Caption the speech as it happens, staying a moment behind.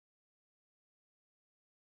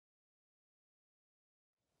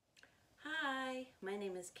Hi, my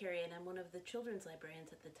name is Kari and I'm one of the children's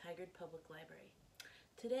librarians at the Tigard Public Library.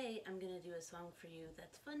 Today I'm going to do a song for you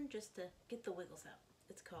that's fun just to get the wiggles out.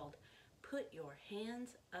 It's called Put Your Hands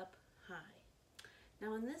Up High.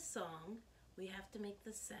 Now in this song we have to make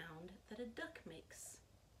the sound that a duck makes.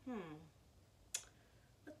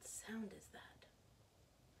 What sound is that?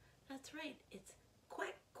 That's right, it's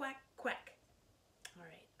quack, quack, quack.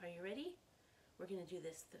 Alright, are you ready? We're going to do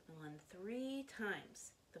this one 3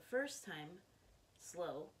 times. The first time,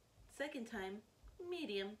 slow. Second time,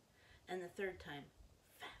 medium. And the third time,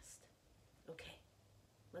 fast. Okay,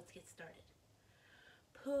 let's get started.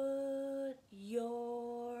 Put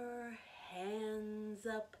your hands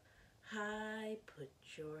up high. Put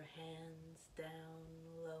your hands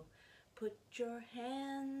down low. Put your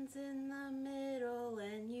hands in the middle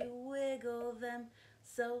and you wiggle them.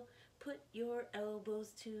 So put your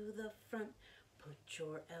elbows to the front. Put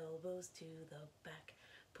your elbows to the back.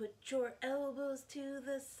 Put your elbows to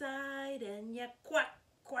the side and ya quack,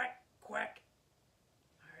 quack, quack.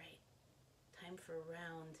 All right, time for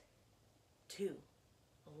round 2.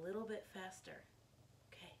 A little bit faster.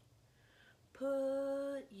 Okay.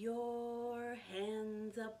 Put your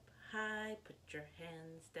hands up high. Put your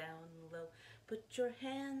hands down low. Put your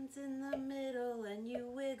hands in the middle and you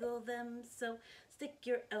wiggle them. So stick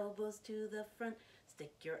your elbows to the front.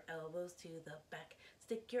 Stick your elbows to the back.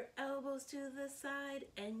 Stick your elbows to the side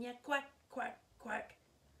and ya quack, quack, quack.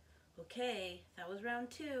 Okay, that was round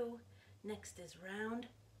 2. Next is round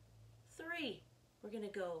 3. We're gonna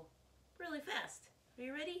go really fast. Are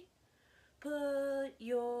you ready? Put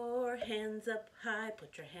your hands up high,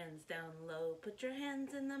 put your hands down low, put your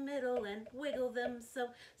hands in the middle and wiggle them so.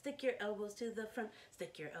 Stick your elbows to the front,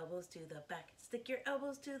 stick your elbows to the back, stick your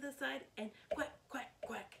elbows to the side and quack, quack,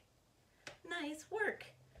 quack. Nice work.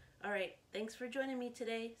 All right, thanks for joining me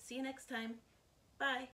today. See you next time. Bye.